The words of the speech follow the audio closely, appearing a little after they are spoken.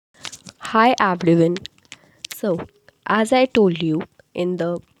Hi everyone. So, as I told you in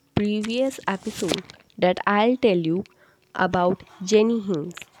the previous episode that I'll tell you about Jenny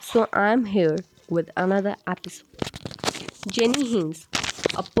Haynes. So, I'm here with another episode. Jenny Haynes,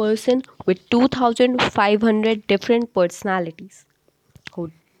 a person with 2500 different personalities who,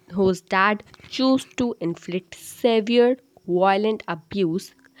 whose dad chose to inflict severe violent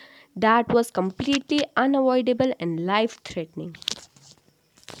abuse that was completely unavoidable and life threatening.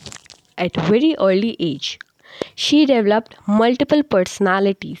 At very early age, she developed multiple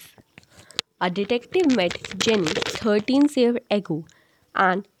personalities. A detective met Jenny 13 years ago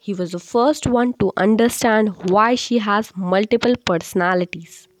and he was the first one to understand why she has multiple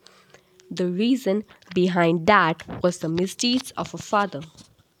personalities. The reason behind that was the misdeeds of her father,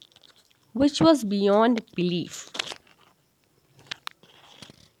 which was beyond belief.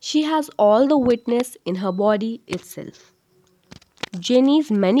 She has all the witness in her body itself. Jenny's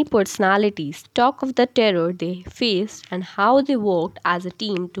many personalities talk of the terror they faced and how they worked as a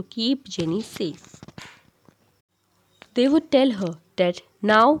team to keep Jenny safe. They would tell her that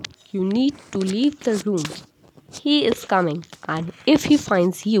now you need to leave the room. He is coming, and if he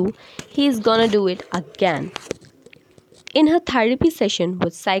finds you, he is gonna do it again. In her therapy session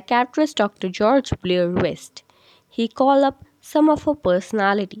with psychiatrist Dr. George Blair West, he called up some of her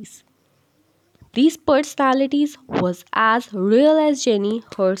personalities. These personalities was as real as Jenny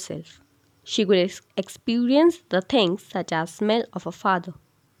herself. She could experience the things such as smell of a father.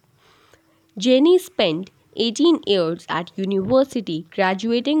 Jenny spent 18 years at university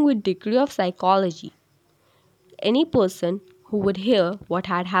graduating with degree of psychology. Any person who would hear what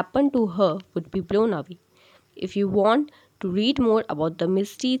had happened to her would be blown away. If you want to read more about the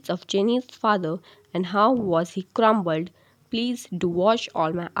misdeeds of Jenny's father and how was he crumbled, please do watch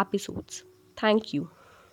all my episodes. Thank you.